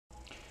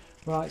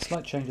Right,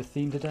 slight change of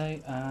theme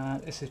today.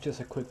 This is just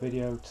a quick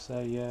video to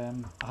say I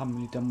haven't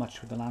really done much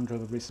with the Land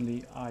Rover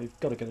recently. I've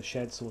got to get a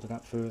shed sorted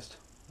out first.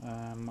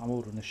 I'm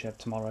ordering a shed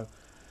tomorrow.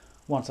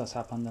 Once that's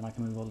happened, then I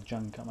can move all the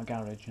junk out my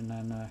garage and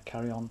then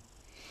carry on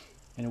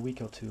in a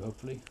week or two,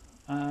 hopefully.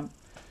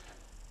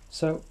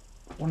 So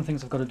one of the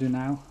things I've got to do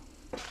now,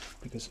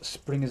 because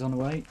spring is on the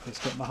way, is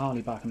get my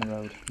Harley back on the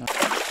road.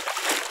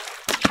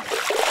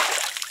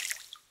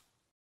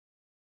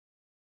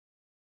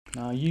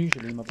 Now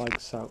usually my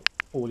bike's out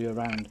all year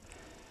round,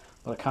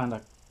 but I kind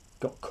of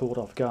got caught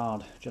off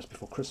guard just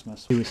before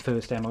Christmas. It was his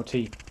first MOT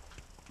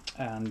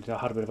and I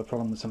had a bit of a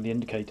problem with some of the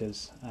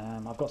indicators.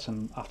 I've got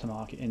some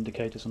aftermarket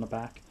indicators on the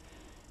back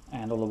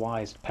and all the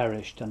wires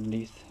perished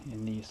underneath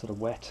in the sort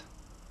of wet,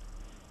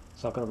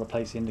 so I've got to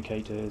replace the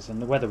indicators, and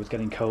the weather was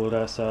getting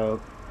colder, so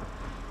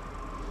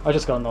I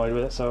just got annoyed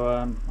with it. So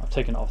I've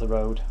taken it off the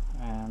road,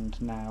 and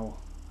now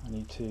I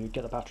need to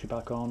get the battery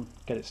back on,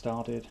 get it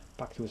started,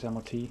 back to its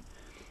MOT,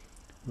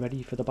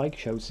 ready for the bike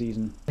show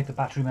season. I think the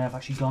battery may have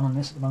actually gone on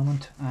this at the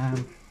moment.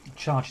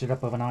 Charged it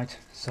up overnight,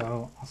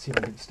 so I'll see if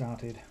I can get it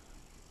started.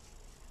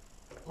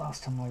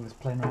 Last time I was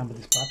playing around with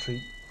this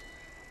battery,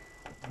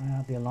 I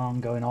had the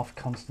alarm going off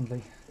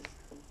constantly.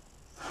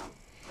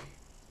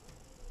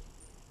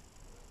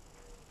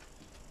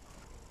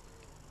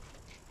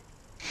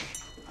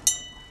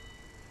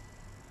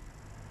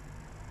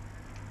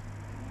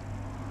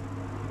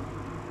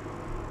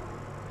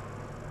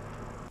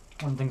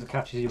 One of the things that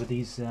catches you with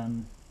these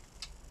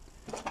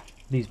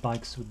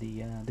bikes with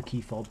the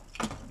key fob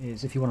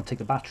is if you want to take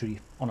the battery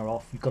on or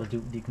off, you've got to do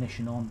it with the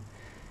ignition on.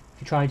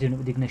 If you try doing it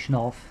with the ignition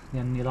off,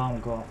 then the alarm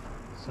will go off.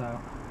 So I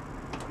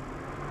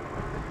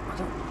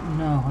don't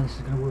know how this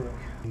is going to work.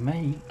 You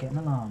may get an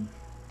alarm.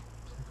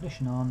 So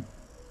ignition on.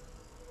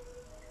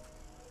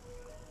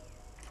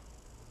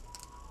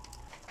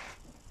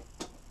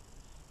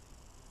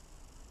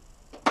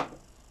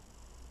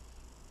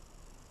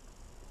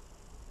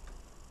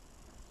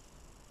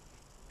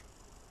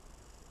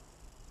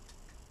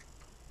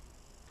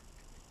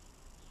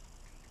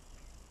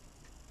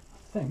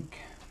 I think,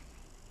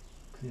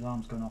 because the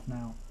alarm's going off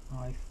now,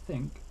 I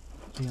think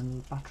the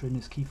battery in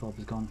this key fob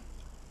is gone.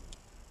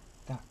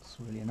 That's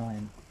really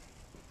annoying.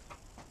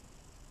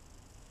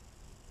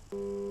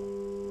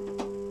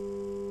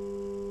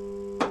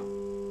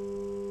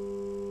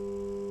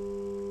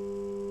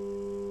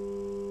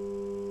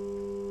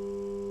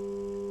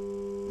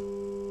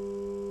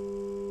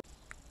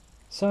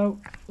 So,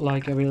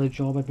 like every other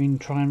job I've been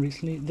trying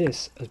recently,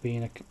 this has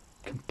been a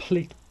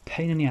complete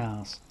pain in the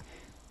arse.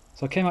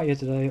 So I came out here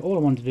today, all I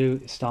wanted to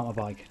do is start my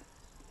bike.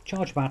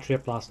 Charged the battery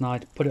up last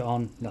night, put it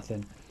on,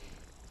 nothing.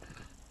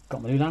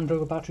 Got my new Land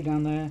Rover battery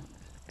down there,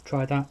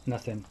 tried that,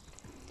 nothing.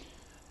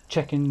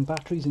 Checking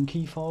batteries and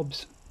key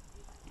fobs,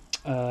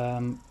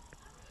 run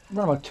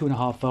about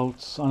 2.5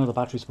 volts. I know the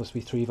battery's supposed to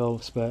be 3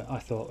 volts, but I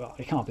thought, well,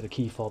 it can't be the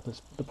key fob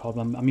that's the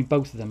problem. I mean,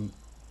 both of them,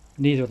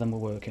 neither of them were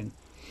working.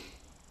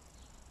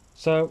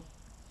 So,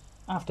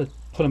 after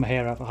pulling my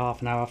hair out for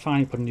half an hour, I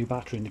finally put a new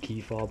battery in the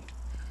key fob.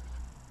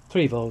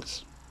 3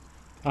 volts.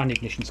 And the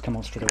ignition's come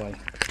on straight away.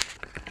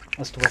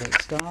 As to whether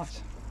it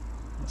starts,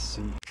 let's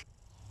see.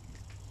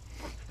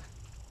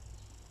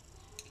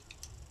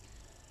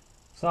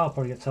 So I'll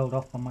probably get told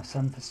off by my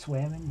son for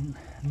swearing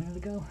a minute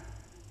ago.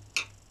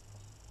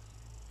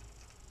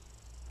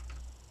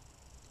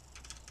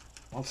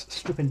 Whilst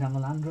stripping down the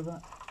Land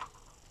Rover,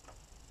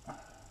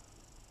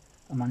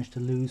 I managed to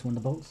lose one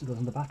of the bolts that goes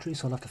on the battery,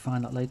 so I'll have to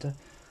find that later.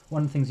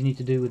 One of the things you need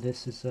to do with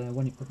this is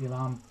when you put the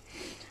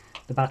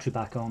battery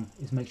back on,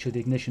 is make sure the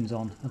ignition's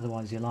on,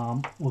 otherwise the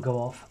alarm will go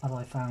off, as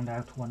I found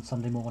out one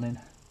Sunday morning.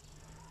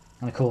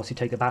 And of course you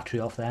take the battery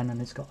off then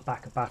and it's got the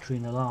backup battery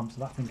and the alarm, so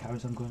that thing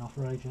carries on going off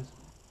for ages.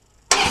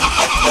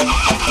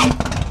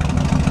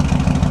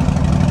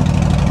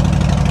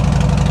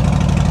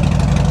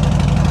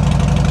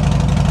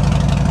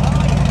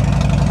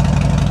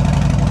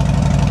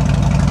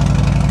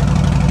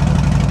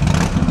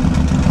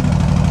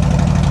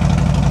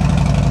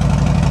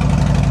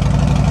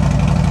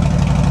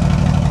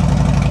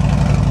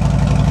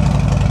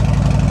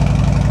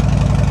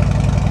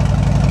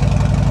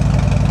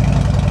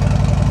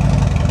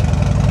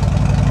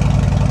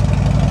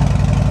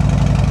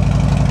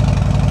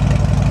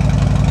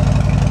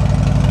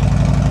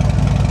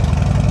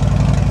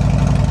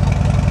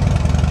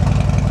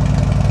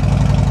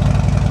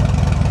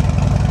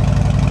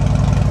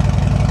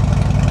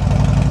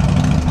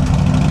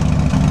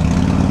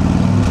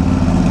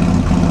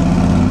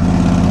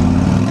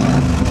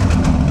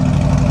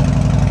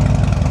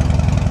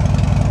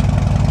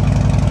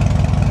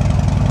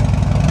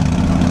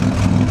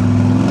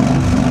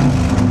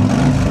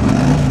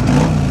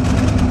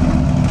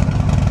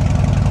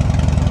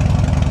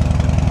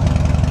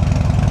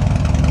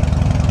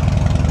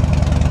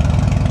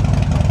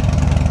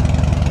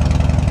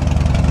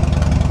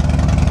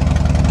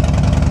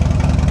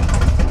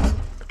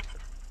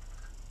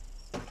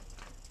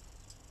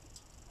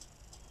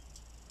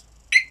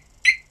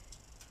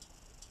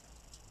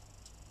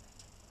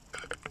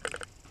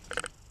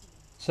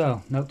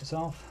 So, note to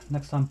self,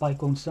 next time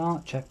bike won't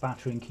start, check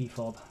battery and key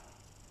fob.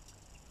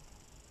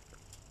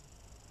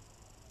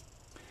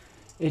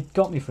 It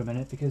got me for a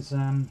minute because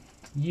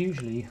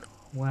usually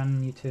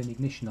when you turn the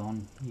ignition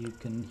on you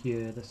can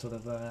hear the sort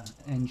of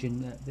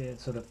engine, the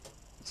sort of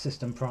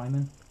system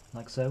priming,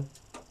 like so.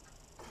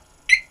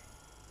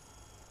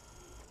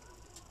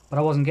 But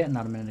I wasn't getting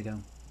that a minute ago.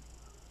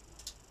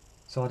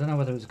 So I don't know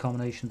whether it was a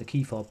combination of the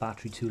key fob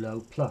battery too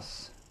low,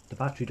 plus the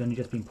battery had only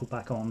just been put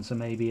back on, so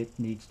maybe it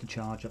needs to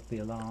charge up the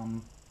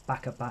alarm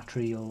backup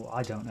battery, or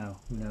I don't know,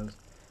 who knows.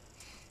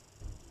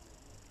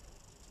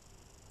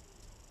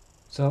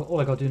 So all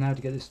I got to do now to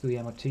get this through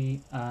the MOT,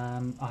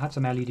 I had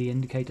some LED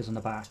indicators on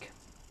the back,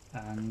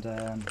 and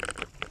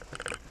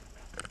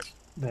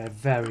they're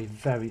very,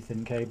 very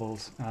thin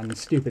cables, and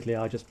stupidly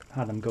I just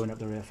had them going up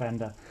the rear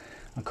fender.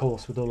 Of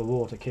course, with all the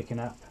water kicking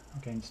up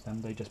against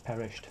them, they just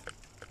perished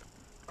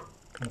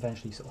and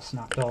eventually sort of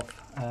snapped off.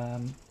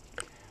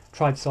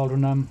 Tried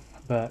soldering them,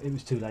 but it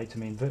was too late. I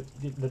mean,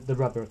 the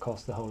rubber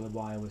across the whole of the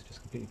wire was just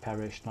completely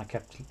perished, and I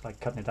kept like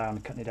cutting it down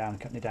and cutting it down and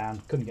cutting it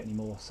down. Couldn't get any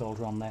more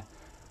solder on there,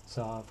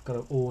 so I've got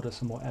to order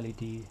some more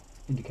LED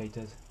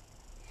indicators.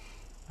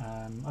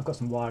 I've got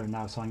some wiring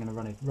now, so I'm going to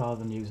run it,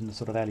 rather than using the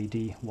sort of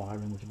LED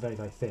wiring, which is very,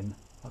 very thin.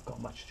 I've got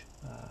much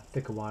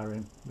thicker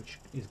wiring, which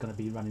is going to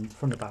be running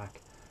from the back,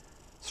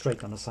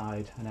 straight on the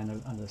side, and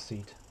then under the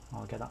seat.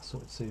 I'll get that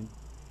sorted soon.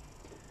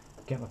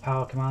 Get my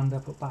power commander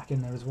put back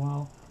in there as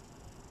well,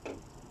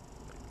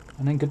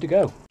 and then good to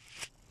go.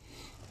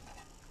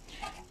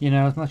 You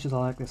know, as much as I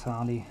like this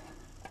Harley,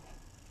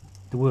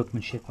 the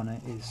workmanship on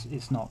it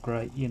is not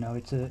great. You know,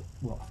 it's a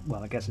well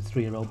I guess it's a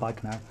 3-year-old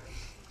bike now.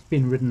 It's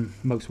been ridden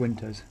most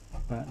winters,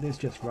 but there's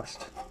just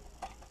rust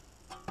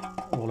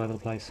all over the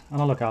place,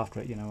 and I look after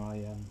it. You know,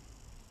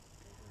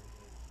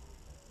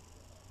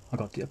 I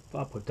put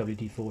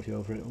WD-40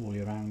 over it all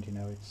year round. You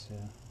know, it's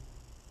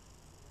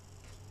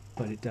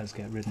but it does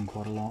get ridden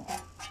quite a lot.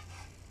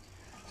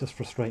 It's just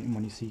frustrating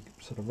when you see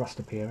sort of rust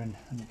appearing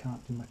and you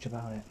can't do much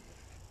about it.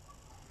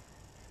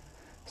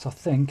 So I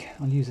think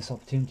I'll use this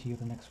opportunity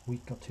over the next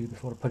week or two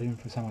before I put it in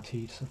for its MOT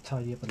to sort of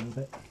tidy up a little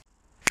bit.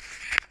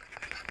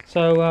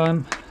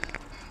 So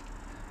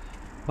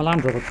my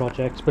Land Rover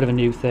project's a bit of a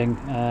new thing.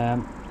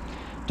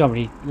 Don't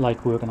really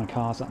like working on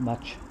cars that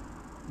much.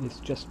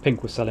 It's just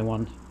Pink was selling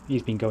one.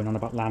 He's been going on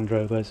about Land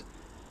Rovers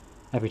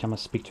every time I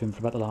speak to him for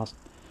about the last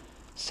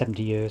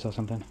 70 years or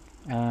something.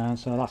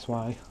 So that's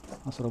why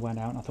I sort of went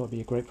out and I thought it'd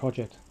be a great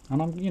project.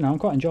 And I'm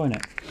quite enjoying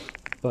it.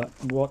 But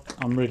what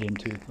I'm really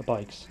into are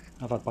bikes.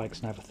 I've had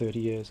bikes now for 30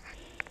 years.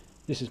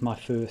 This is my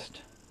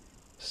first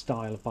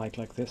style of bike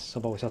like this.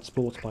 I've always had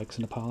sports bikes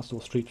in the past,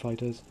 or street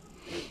fighters.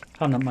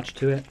 Haven't had much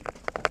to it.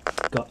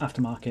 Got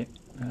aftermarket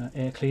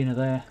air cleaner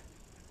there.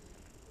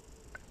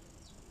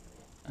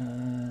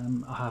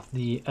 I have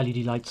the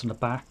LED lights on the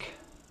back.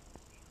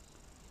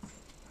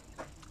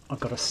 I've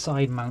got a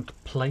side mount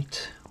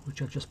plate which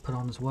I've just put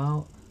on as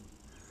well.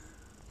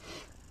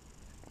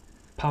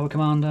 Power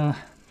commander.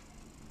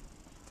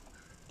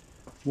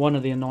 One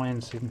of the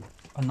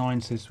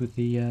annoyances with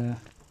the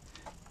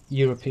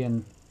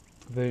European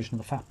version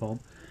of the Fat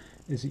Bob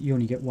is that you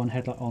only get one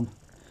headlight on.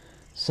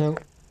 So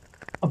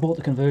I bought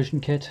the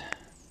conversion kit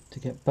to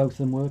get both of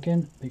them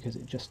working because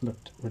it just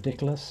looked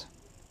ridiculous.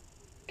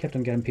 Kept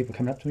on getting people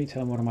coming up to me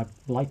telling me one of my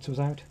lights was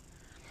out.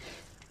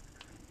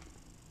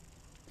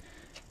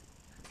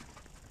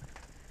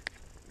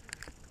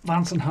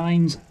 Vance and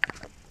Hines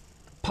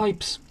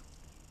pipes,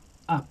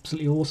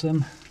 absolutely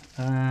awesome.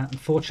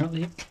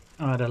 Unfortunately,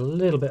 I had a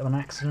little bit of an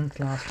accident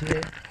last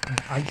year on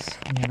ice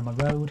on the end of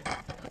my road.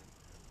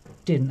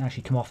 Didn't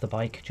actually come off the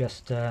bike,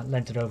 just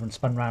leant it over and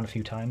spun around a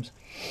few times.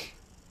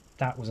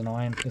 That was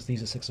annoying because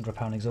these are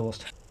 £600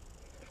 exhaust.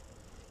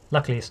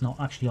 Luckily it's not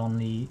actually on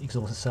the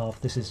exhaust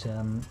itself. This is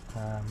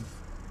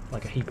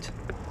like a heat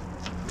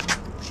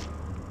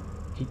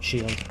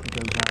shield that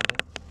goes around it.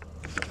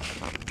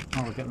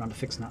 I'll get around to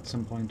fixing that at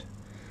some point.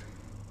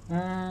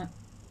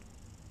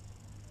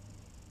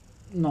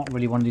 Not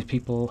really one of these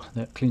people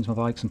that cleans my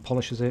bikes and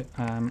polishes it.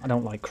 I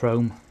don't like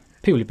chrome,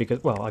 purely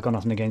because, well, I got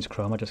nothing against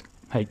chrome, I just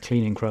hate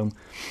cleaning chrome.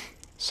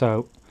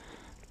 So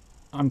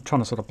I'm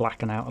trying to sort of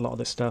blacken out a lot of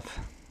this stuff.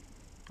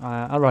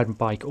 I ride my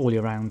bike all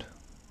year round,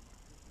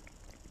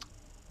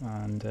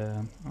 and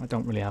I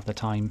don't really have the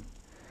time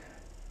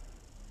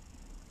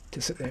to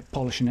sit there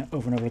polishing it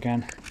over and over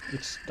again.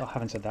 I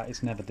haven't said that,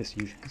 it's never this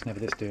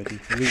dirty.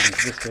 The reason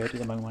it's this dirty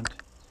at the moment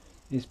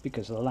is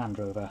because of the Land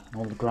Rover and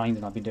all the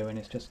grinding I've been doing.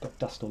 It's just got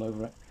dust all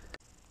over it.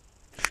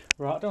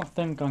 Right, I don't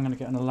think I'm going to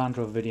get another Land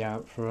Rover video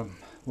out for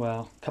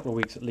well, a couple of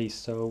weeks at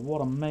least, so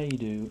what I may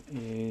do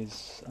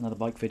is another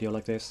bike video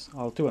like this.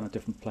 I'll do it on a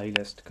different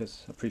playlist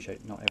because I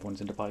appreciate not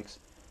everyone's into bikes.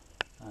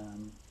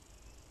 I've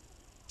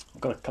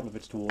got a couple of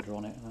bits to order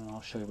on it, and then I'll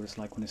show you what it's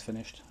like when it's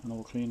finished and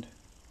all cleaned.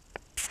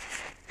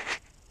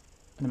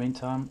 In the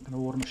meantime, I'm going to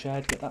order my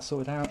shed, get that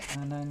sorted out,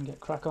 and then get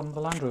crack on with the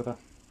Land Rover.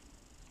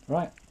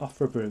 Right, off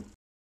for a brew.